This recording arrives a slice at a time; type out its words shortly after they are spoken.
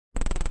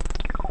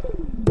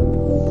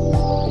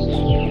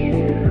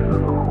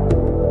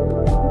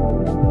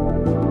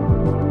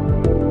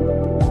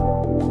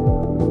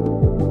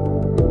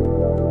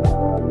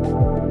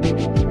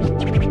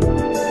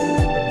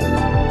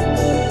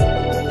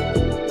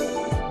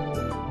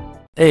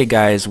Hey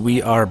guys,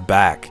 we are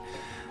back.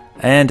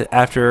 And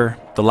after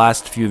the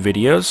last few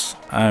videos,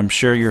 I'm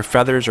sure your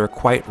feathers are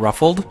quite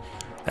ruffled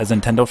as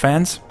Nintendo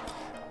fans.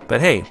 But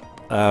hey,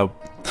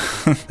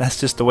 that's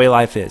just the way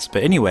life is.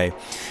 But anyway,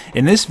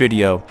 in this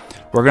video,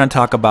 we're going to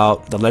talk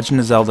about The Legend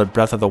of Zelda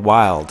Breath of the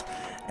Wild.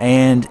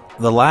 And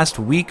the last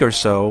week or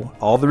so,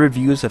 all the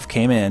reviews have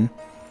came in,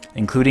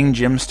 including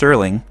Jim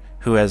Sterling,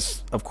 who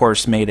has, of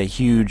course, made a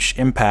huge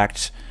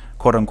impact,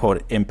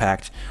 quote-unquote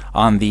impact,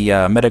 on the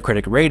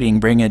Metacritic rating,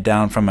 bringing it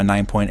down from a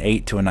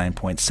 9.8 to a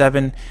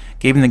 9.7,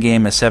 giving the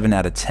game a 7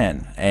 out of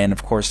 10. And,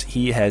 of course,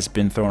 he has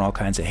been throwing all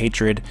kinds of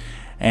hatred,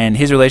 and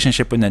his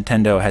relationship with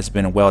Nintendo has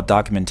been well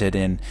documented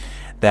in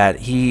that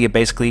he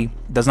basically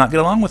does not get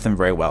along with them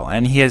very well.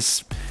 And he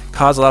has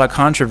caused a lot of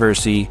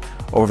controversy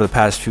over the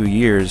past few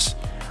years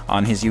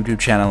on his YouTube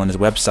channel and his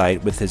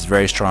website with his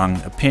very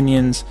strong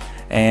opinions,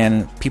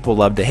 and people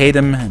love to hate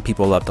him and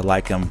people love to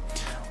like him,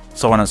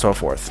 so on and so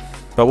forth.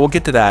 But we'll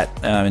get to that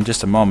in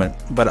just a moment.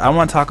 But I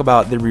want to talk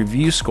about the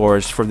review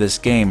scores for this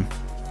game,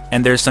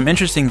 and there's some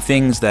interesting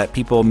things that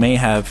people may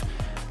have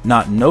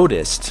not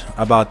noticed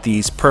about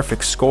these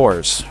perfect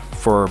scores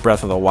for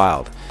Breath of the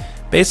Wild.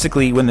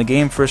 Basically, when the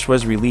game first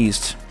was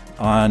released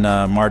on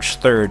March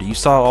 3rd, you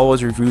saw all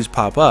those reviews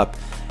pop up,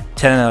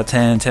 10 out of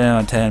 10, 10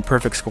 out of 10,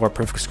 perfect score,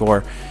 perfect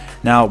score.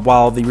 Now,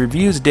 while the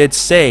reviews did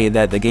say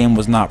that the game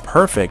was not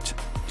perfect,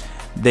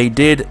 they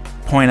did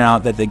point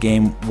out that the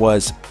game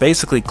was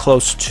basically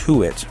close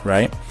to it,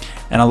 right?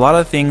 And a lot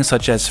of things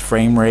such as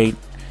frame rate,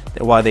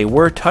 while they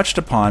were touched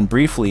upon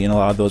briefly in a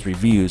lot of those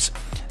reviews,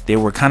 they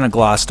were kind of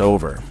glossed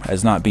over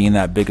as not being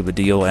that big of a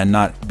deal and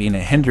not being a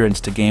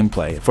hindrance to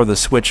gameplay for the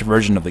Switch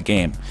version of the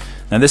game.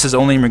 Now, this is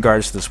only in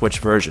regards to the Switch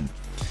version.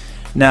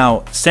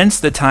 Now, since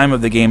the time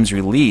of the game's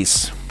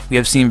release, we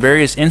have seen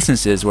various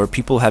instances where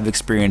people have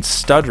experienced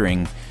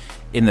stuttering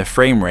in the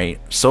frame rate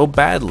so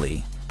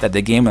badly that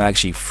the game will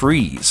actually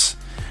freeze.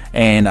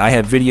 And I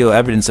have video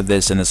evidence of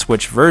this in the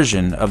Switch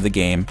version of the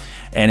game,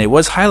 and it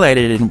was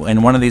highlighted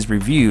in one of these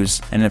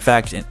reviews. And in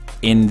fact,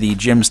 in the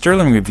Jim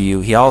Sterling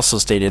review, he also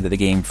stated that the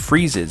game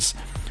freezes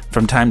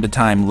from time to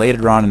time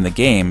later on in the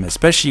game,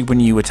 especially when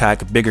you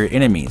attack bigger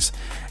enemies.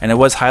 And it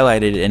was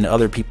highlighted in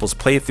other people's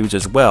playthroughs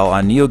as well.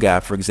 On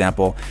NeoGAF, for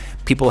example,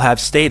 people have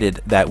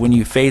stated that when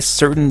you face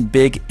certain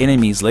big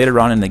enemies later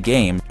on in the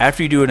game,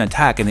 after you do an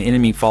attack and the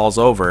enemy falls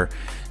over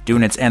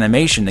doing its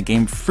animation, the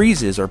game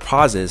freezes or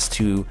pauses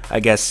to, I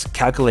guess,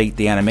 calculate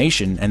the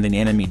animation, and then the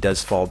enemy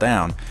does fall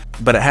down.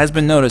 But it has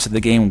been noticed that the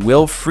game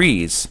will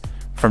freeze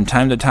from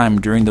time to time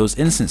during those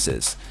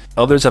instances.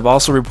 Others have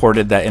also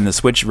reported that in the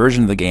Switch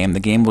version of the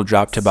game will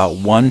drop to about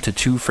 1 to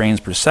 2 frames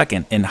per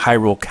second in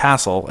Hyrule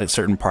Castle at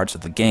certain parts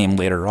of the game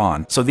later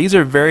on. So these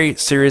are very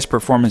serious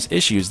performance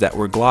issues that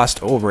were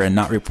glossed over and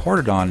not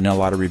reported on in a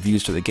lot of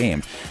reviews to the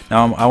game.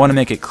 Now, I want to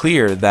make it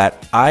clear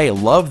that I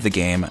love the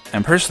game,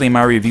 and personally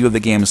my review of the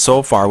game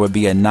so far would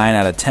be a 9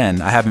 out of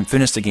 10. I haven't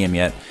finished the game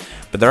yet,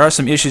 but there are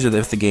some issues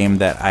with the game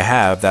that I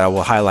have that I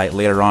will highlight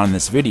later on in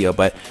this video.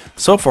 But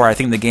so far, I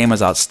think the game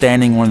is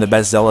outstanding, one of the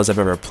best Zeldas I've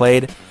ever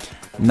played.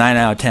 9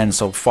 out of 10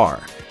 so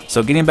far.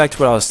 So getting back to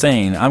what I was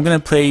saying, I'm going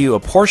to play you a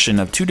portion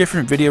of 2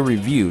 different video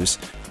reviews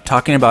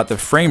talking about the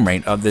frame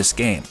rate of this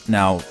game.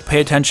 Now, pay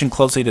attention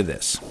closely to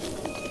this.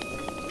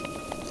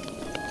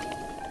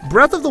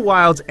 Breath of the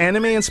Wild's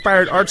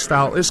anime-inspired art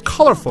style is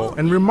colorful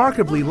and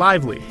remarkably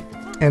lively,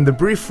 and the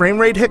brief frame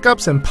rate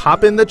hiccups and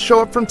pop-in that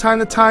show up from time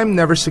to time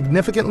never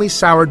significantly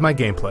soured my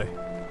gameplay.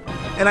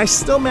 And I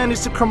still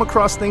managed to come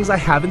across things I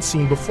haven't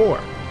seen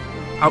before.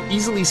 I'll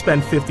easily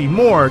spend 50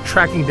 more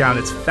tracking down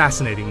its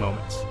fascinating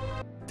moments.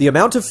 The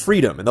amount of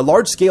freedom and the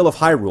large scale of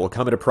Hyrule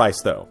come at a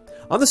price, though.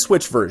 On the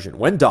Switch version,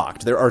 when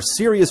docked, there are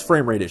serious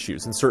frame rate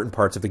issues in certain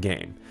parts of the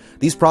game.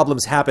 These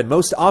problems happen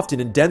most often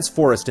in dense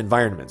forest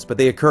environments, but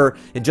they occur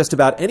in just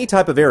about any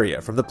type of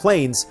area, from the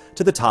plains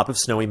to the top of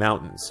snowy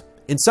mountains.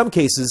 In some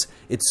cases,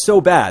 it's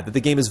so bad that the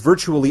game is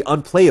virtually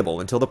unplayable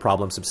until the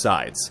problem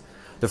subsides.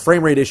 The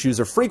frame rate issues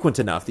are frequent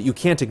enough that you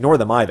can't ignore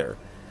them either.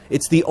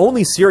 It's the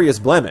only serious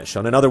blemish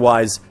on an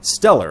otherwise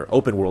stellar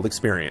open-world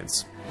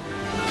experience.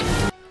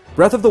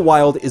 Breath of the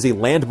Wild is a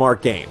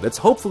landmark game that's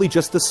hopefully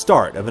just the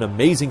start of an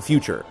amazing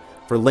future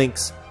for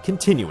Link's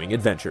continuing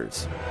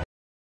adventures.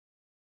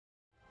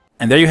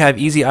 And there you have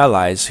Easy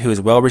Allies, who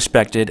is well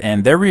respected,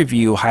 and their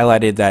review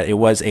highlighted that it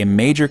was a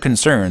major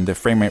concern, the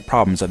frame rate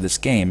problems of this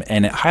game,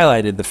 and it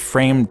highlighted the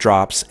frame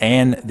drops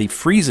and the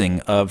freezing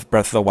of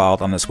Breath of the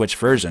Wild on the Switch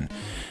version.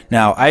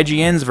 Now,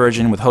 IGN's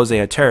version with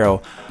Jose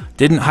Otero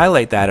didn't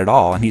highlight that at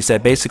all, and he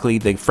said basically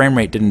the frame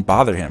rate didn't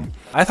bother him.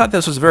 I thought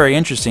this was very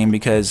interesting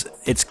because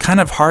it's kind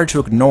of hard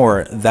to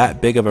ignore that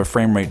big of a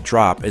frame rate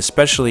drop,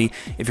 especially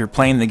if you're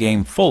playing the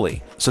game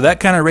fully. So that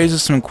kind of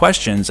raises some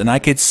questions, and I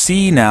could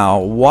see now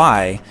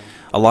why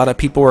a lot of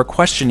people were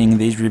questioning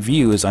these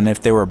reviews on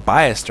if they were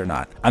biased or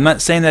not. I'm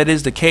not saying that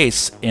is the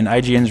case in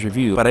IGN's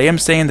review, but I am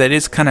saying that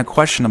it's kind of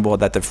questionable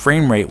that the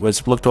frame rate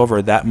was looked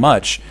over that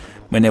much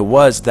when it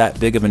was that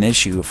big of an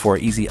issue for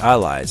Easy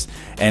Allies,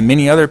 and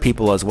many other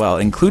people as well,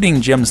 including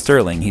Jim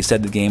Sterling. He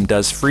said the game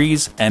does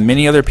freeze, and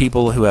many other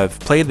people who have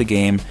played the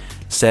game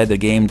said the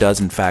game does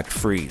in fact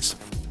freeze.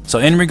 So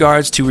in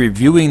regards to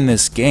reviewing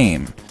this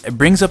game, it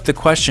brings up the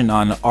question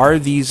on, are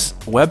these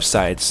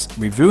websites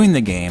reviewing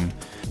the game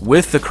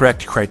with the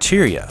correct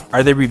criteria?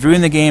 Are they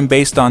reviewing the game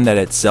based on that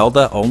it's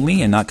Zelda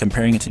only and not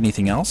comparing it to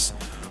anything else?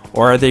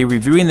 Or are they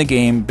reviewing the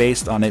game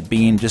based on it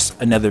being just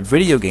another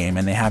video game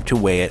and they have to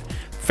weigh it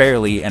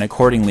fairly and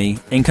accordingly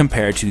in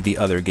compared to the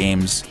other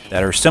games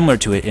that are similar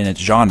to it in its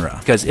genre?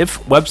 Because if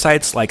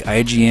websites like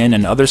IGN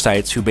and other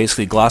sites who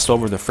basically gloss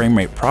over the frame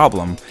rate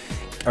problem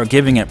are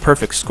giving it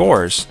perfect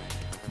scores,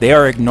 they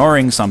are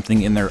ignoring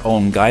something in their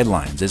own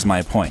guidelines, is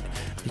my point.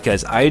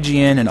 Because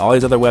IGN and all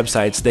these other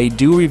websites, they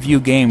do review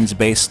games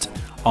based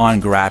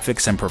on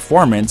graphics and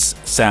performance,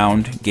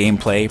 sound,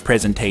 gameplay,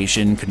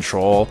 presentation,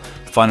 control,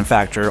 fun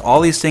factor.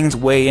 All these things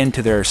weigh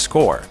into their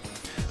score.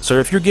 So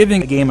if you're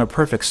giving a game a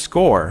perfect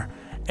score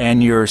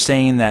and you're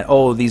saying that,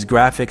 oh, these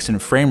graphics and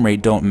frame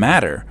rate don't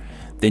matter,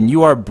 then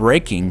you are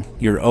breaking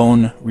your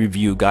own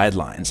review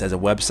guidelines as a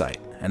website.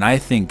 And I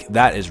think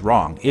that is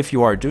wrong if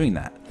you are doing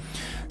that.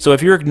 So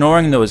if you're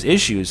ignoring those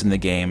issues in the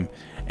game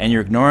and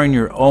you're ignoring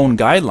your own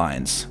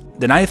guidelines,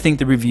 then I think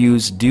the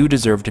reviews do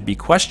deserve to be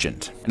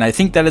questioned. And I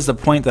think that is the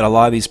point that a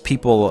lot of these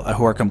people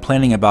who are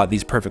complaining about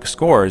these perfect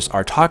scores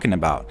are talking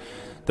about.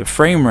 The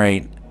frame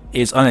rate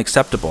is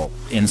unacceptable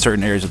in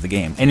certain areas of the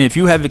game. And if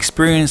you have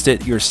experienced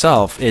it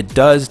yourself, it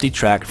does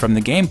detract from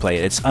the gameplay.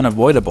 It's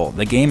unavoidable.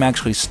 The game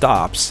actually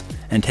stops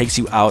and takes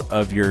you out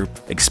of your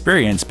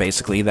experience,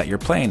 basically, that you're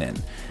playing in.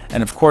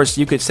 And of course,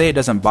 you could say it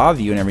doesn't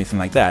bother you and everything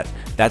like that.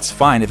 That's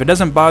fine. If it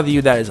doesn't bother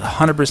you, that is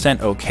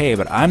 100% okay.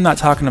 But I'm not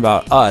talking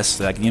about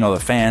us, like, you know, the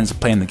fans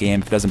playing the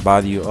game. If it doesn't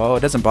bother you, oh, it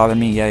doesn't bother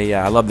me.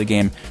 Yeah, I love the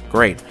game.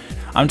 Great.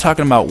 I'm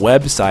talking about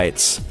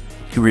websites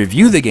who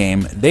review the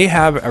game. They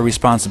have a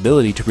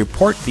responsibility to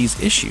report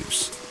these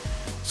issues.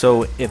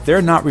 So if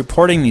they're not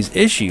reporting these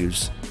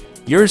issues,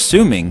 you're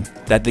assuming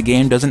that the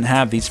game doesn't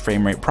have these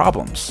frame rate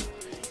problems.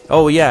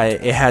 Oh yeah,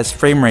 it has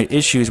frame rate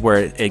issues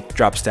where it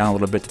drops down a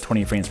little bit to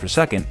 20 frames per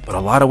second, but a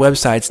lot of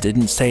websites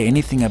didn't say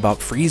anything about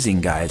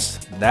freezing, guys.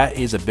 That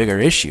is a bigger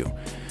issue.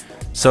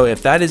 So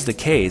if that is the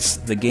case,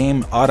 the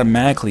game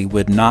automatically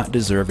would not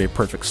deserve a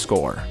perfect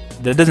score.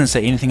 That doesn't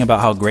say anything about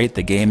how great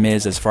the game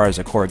is as far as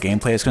the core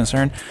gameplay is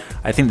concerned.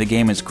 I think the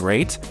game is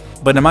great,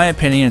 but in my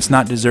opinion, it's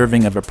not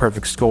deserving of a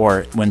perfect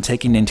score when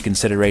taking into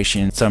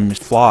consideration some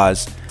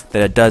flaws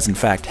that it does in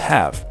fact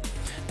have.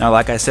 Now,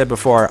 like I said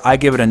before, I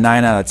give it a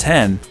 9 out of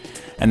 10.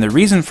 And the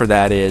reason for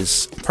that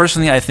is,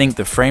 personally, I think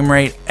the frame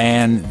rate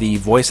and the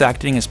voice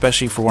acting,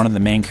 especially for one of the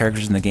main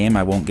characters in the game,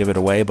 I won't give it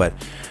away, but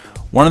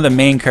one of the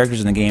main characters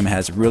in the game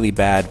has really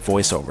bad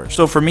voiceover.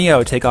 So for me, I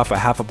would take off a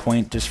half a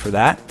point just for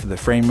that, for the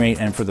frame rate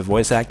and for the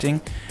voice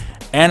acting.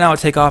 And I would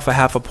take off a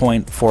half a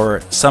point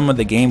for some of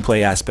the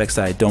gameplay aspects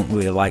that I don't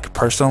really like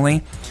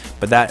personally.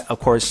 But that, of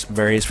course,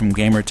 varies from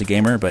gamer to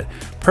gamer. But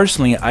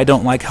personally, I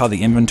don't like how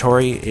the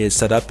inventory is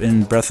set up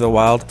in Breath of the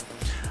Wild.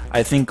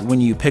 I think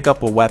when you pick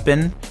up a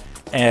weapon,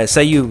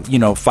 say you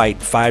fight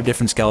 5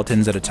 different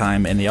skeletons at a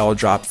time and they all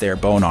drop their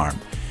bone arm,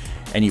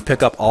 and you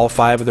pick up all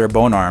 5 of their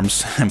bone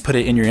arms and put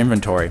it in your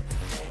inventory.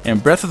 In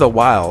Breath of the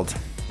Wild,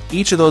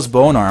 each of those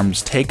bone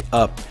arms take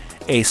up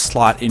a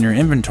slot in your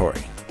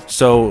inventory.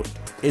 So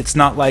it's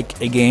not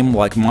like a game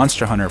like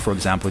Monster Hunter, for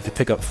example. If you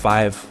pick up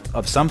 5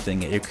 of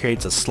something, it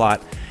creates a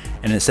slot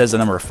and it says the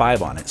number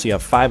 5 on it. So you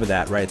have 5 of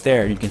that right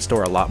there, and you can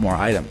store a lot more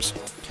items.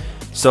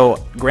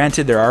 So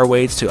granted, there are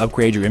ways to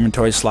upgrade your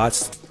inventory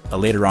slots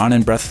later on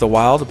in Breath of the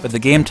Wild, but the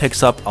game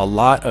takes up a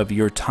lot of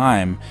your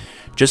time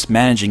just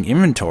managing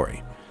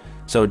inventory.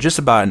 So just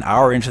about an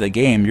hour into the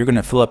game, you're going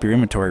to fill up your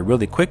inventory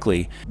really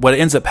quickly. What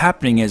ends up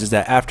happening is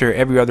that after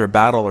every other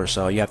battle or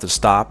so, you have to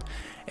stop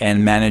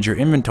and manage your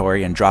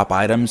inventory and drop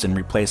items and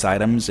replace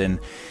items, and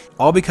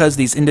all because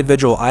these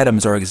individual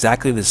items are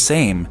exactly the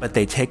same, but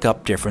they take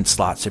up different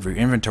slots of your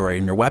inventory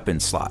and your weapon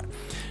slot.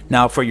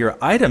 Now for your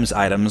items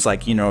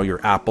like,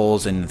 your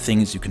apples and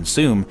things you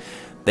consume,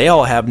 they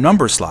all have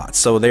number slots.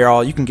 So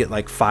you can get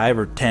like 5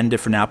 or 10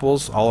 different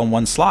apples all in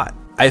one slot.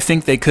 I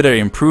think they could have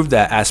improved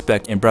that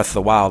aspect in Breath of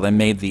the Wild and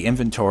made the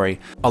inventory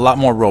a lot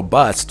more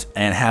robust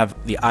and have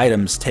the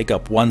items take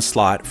up one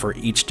slot for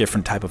each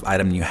different type of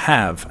item you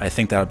have. I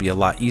think that would be a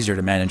lot easier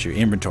to manage your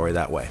inventory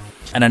that way.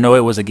 And I know it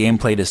was a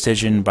gameplay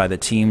decision by the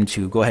team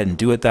to go ahead and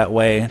do it that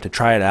way, to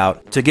try it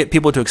out, to get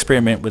people to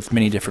experiment with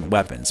many different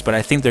weapons. But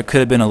I think there could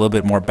have been a little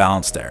bit more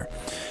balance there.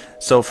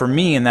 So for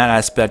me, in that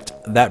aspect,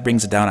 that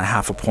brings it down a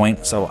half a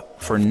point. So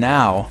for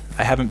now,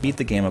 I haven't beat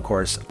the game, of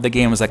course. The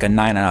game was like a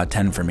 9 out of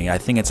 10 for me. I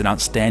think it's an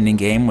outstanding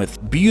game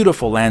with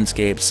beautiful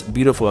landscapes,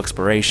 beautiful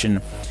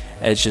exploration.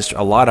 It's just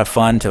a lot of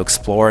fun to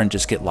explore and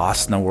just get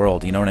lost in the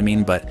world, you know what I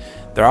mean? But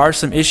there are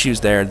some issues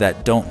there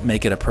that don't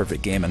make it a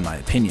perfect game in my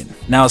opinion.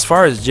 Now, as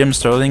far as Jim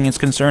Sterling is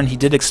concerned, he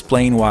did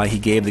explain why he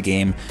gave the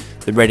game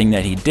the rating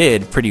that he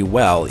did pretty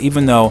well,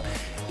 even though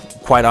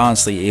quite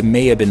honestly, it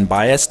may have been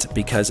biased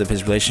because of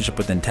his relationship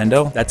with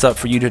Nintendo. That's up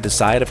for you to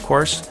decide, of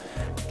course.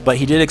 But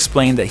he did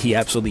explain that he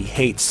absolutely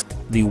hates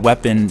the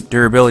weapon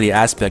durability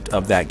aspect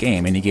of that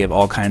game, and he gave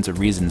all kinds of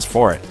reasons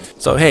for it.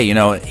 So hey, you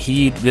know,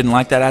 he didn't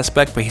like that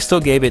aspect, but he still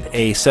gave it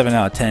a 7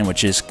 out of 10,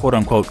 which is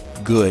quote-unquote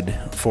good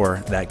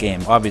for that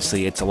game.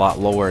 Obviously, it's a lot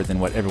lower than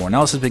what everyone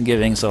else has been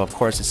giving, so of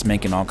course it's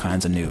making all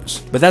kinds of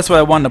news. But that's what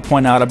I wanted to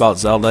point out about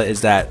Zelda,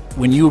 is that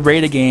when you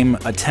rate a game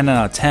a 10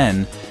 out of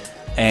 10,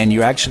 and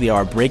you actually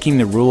are breaking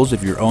the rules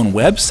of your own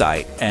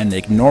website and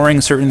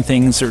ignoring certain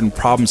things, certain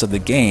problems of the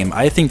game,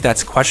 I think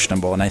that's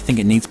questionable, and I think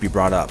it needs to be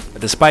brought up.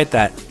 But despite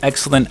that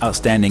excellent,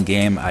 outstanding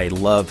game, I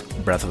love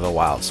Breath of the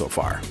Wild so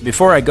far.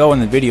 Before I go in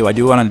the video, I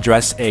do want to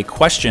address a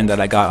question that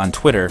I got on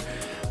Twitter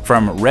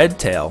from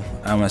Redtail.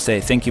 I want to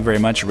say thank you very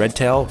much,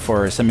 Redtail,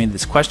 for sending me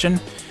this question.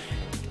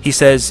 He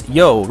says,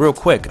 "Yo, real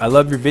quick, I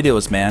love your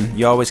videos, man.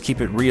 You always keep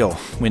it real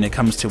when it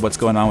comes to what's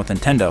going on with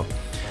Nintendo.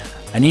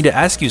 I need to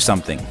ask you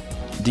something.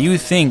 Do you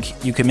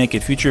think you can make a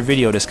future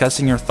video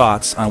discussing your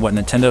thoughts on what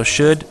Nintendo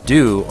should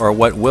do or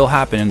what will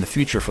happen in the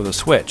future for the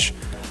Switch?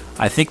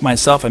 I think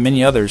myself and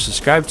many others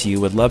subscribed to you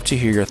would love to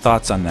hear your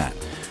thoughts on that.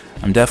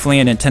 I'm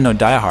definitely a Nintendo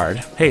diehard.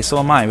 Hey, so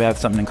am I. We have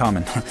something in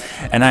common.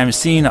 And I'm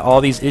seeing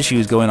all these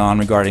issues going on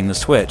regarding the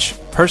Switch.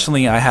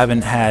 Personally, I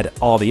haven't had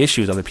all the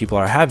issues other people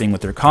are having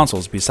with their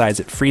consoles, besides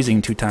it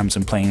freezing 2 times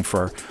and playing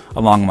for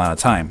a long amount of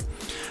time.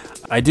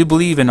 I do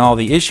believe in all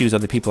the issues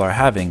other people are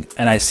having,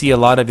 and I see a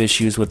lot of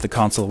issues with the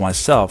console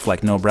myself,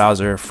 like no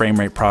browser, frame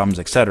rate problems,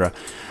 etc.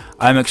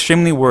 I'm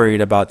extremely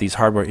worried about these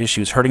hardware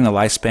issues hurting the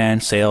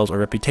lifespan, sales, or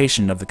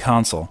reputation of the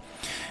console.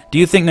 Do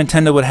you think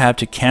Nintendo would have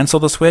to cancel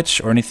the Switch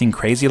or anything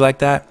crazy like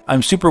that?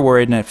 I'm super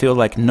worried, and I feel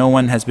like no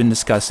one has been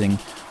discussing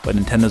what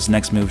Nintendo's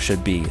next move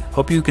should be.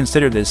 Hope you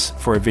consider this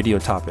for a video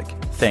topic.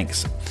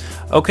 Thanks."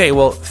 Okay,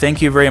 well,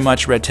 thank you very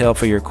much, Redtail,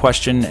 for your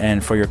question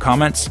and for your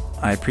comments.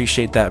 I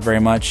appreciate that very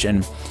much.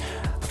 And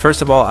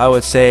first of all, I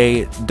would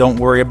say don't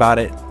worry about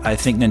it. I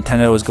think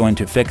Nintendo is going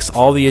to fix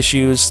all the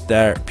issues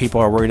that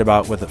people are worried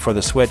about for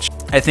the Switch.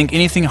 I think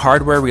anything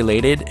hardware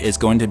related is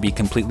going to be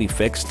completely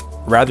fixed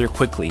rather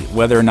quickly,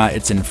 whether or not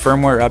it's in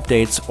firmware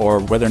updates or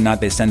whether or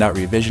not they send out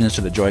revisions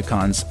to the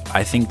Joy-Cons.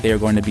 I think they are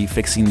going to be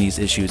fixing these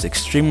issues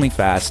extremely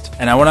fast.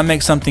 And I want to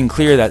make something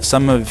clear that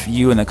some of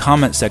you in the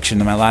comment section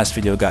in my last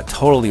video got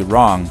totally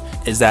wrong,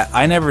 is that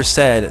I never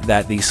said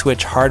that the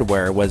Switch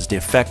hardware was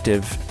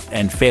defective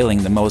and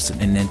failing the most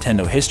in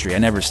Nintendo history. I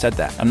never said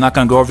that. I'm not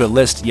going to go over the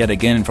list yet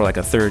again for like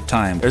a 3rd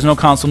time. There's no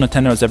console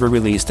Nintendo has ever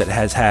released that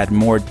has had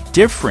more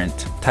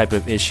different type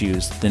of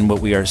issues than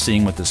what we are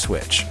seeing with the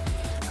Switch.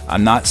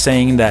 I'm not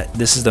saying that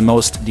this is the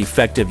most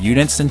defective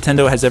units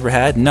Nintendo has ever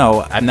had.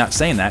 No, I'm not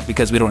saying that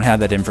because we don't have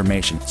that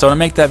information. So I want to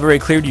make that very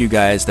clear to you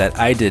guys that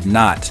I did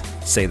not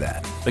say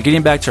that. But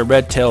getting back to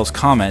Redtail's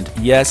comment,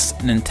 yes,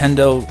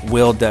 Nintendo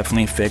will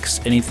definitely fix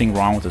anything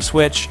wrong with the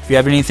Switch. If you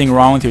have anything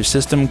wrong with your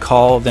system,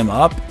 call them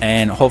up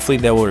and hopefully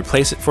they will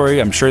replace it for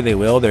you. I'm sure they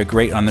will. They're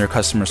great on their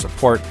customer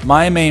support.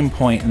 My main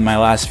point in my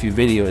last few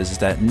videos is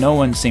that no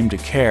one seemed to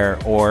care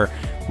or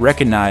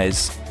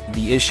recognize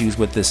the issues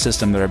with this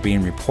system that are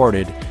being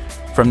reported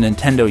from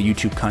Nintendo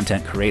YouTube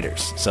content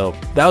creators. So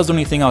that was the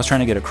only thing I was trying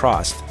to get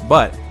across.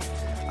 But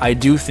I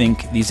do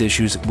think these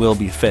issues will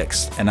be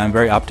fixed, and I'm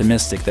very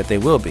optimistic that they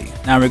will be.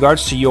 Now, in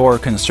regards to your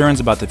concerns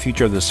about the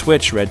future of the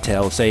Switch,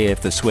 Redtail, say if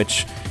the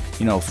Switch,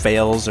 you know,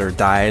 fails or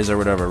dies or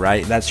whatever,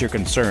 right? That's your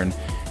concern.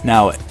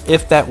 Now,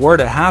 if that were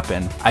to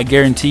happen, I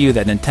guarantee you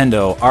that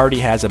Nintendo already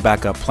has a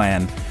backup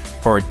plan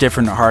for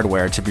different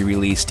hardware to be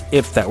released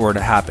if that were to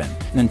happen.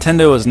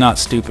 Nintendo is not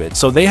stupid,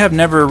 so they have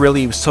never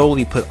really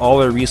solely put all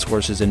their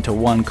resources into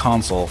one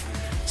console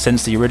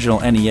since the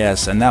original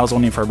NES, and that was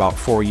only for about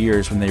 4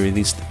 years when they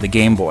released the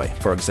Game Boy,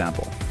 for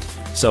example.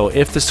 So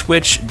if the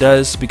Switch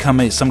does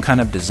become some kind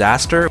of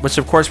disaster, which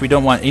of course we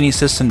don't want any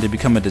system to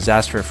become a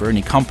disaster for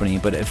any company,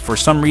 but if for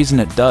some reason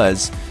it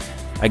does,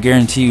 I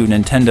guarantee you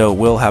Nintendo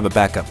will have a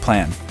backup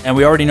plan. And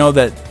we already know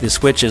that the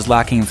Switch is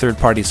lacking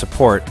third-party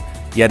support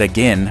yet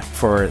again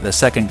for the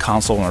 2nd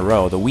console in a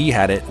row. The Wii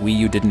had it, Wii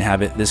U didn't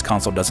have it, this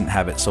console doesn't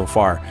have it so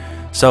far.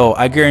 So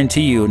I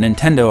guarantee you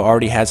Nintendo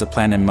already has a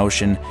plan in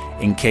motion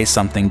in case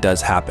something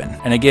does happen.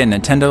 And again,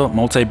 Nintendo,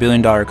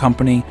 multi-billion-dollar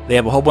company, they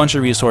have a whole bunch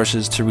of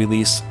resources to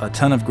release a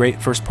ton of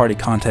great first-party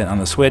content on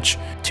the Switch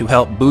to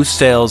help boost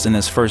sales in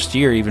this first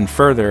year even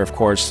further, of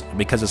course,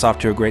 because it's off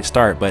to a great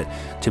start, but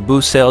to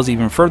boost sales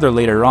even further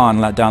later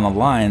on down the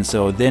line,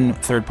 so then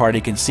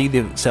third-party can see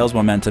the sales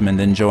momentum and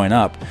then join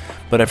up.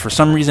 But if for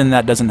some reason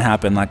that doesn't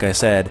happen, like I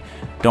said,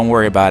 don't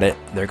worry about it.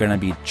 They're going to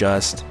be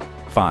just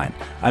fine.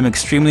 I'm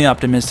extremely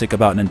optimistic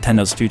about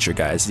Nintendo's future,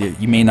 guys.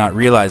 You may not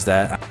realize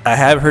that. I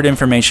have heard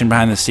information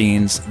behind the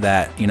scenes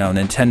that, you know,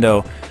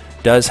 Nintendo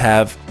does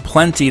have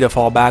plenty to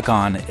fall back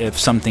on if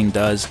something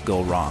does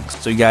go wrong.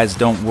 So you guys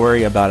don't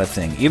worry about a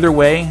thing. Either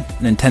way,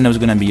 Nintendo's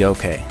going to be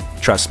okay.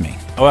 Trust me.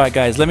 Alright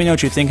guys, let me know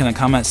what you think in the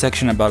comment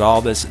section about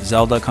all this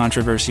Zelda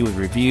controversy with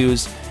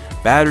reviews.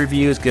 Bad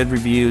reviews, good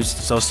reviews,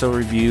 so-so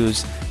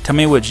reviews. Tell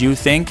me what you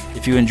think.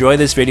 If you enjoy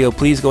this video,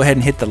 please go ahead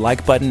and hit the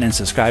like button and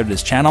subscribe to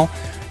this channel.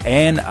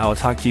 And I will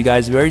talk to you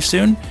guys very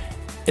soon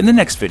in the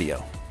next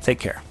video. Take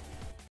care.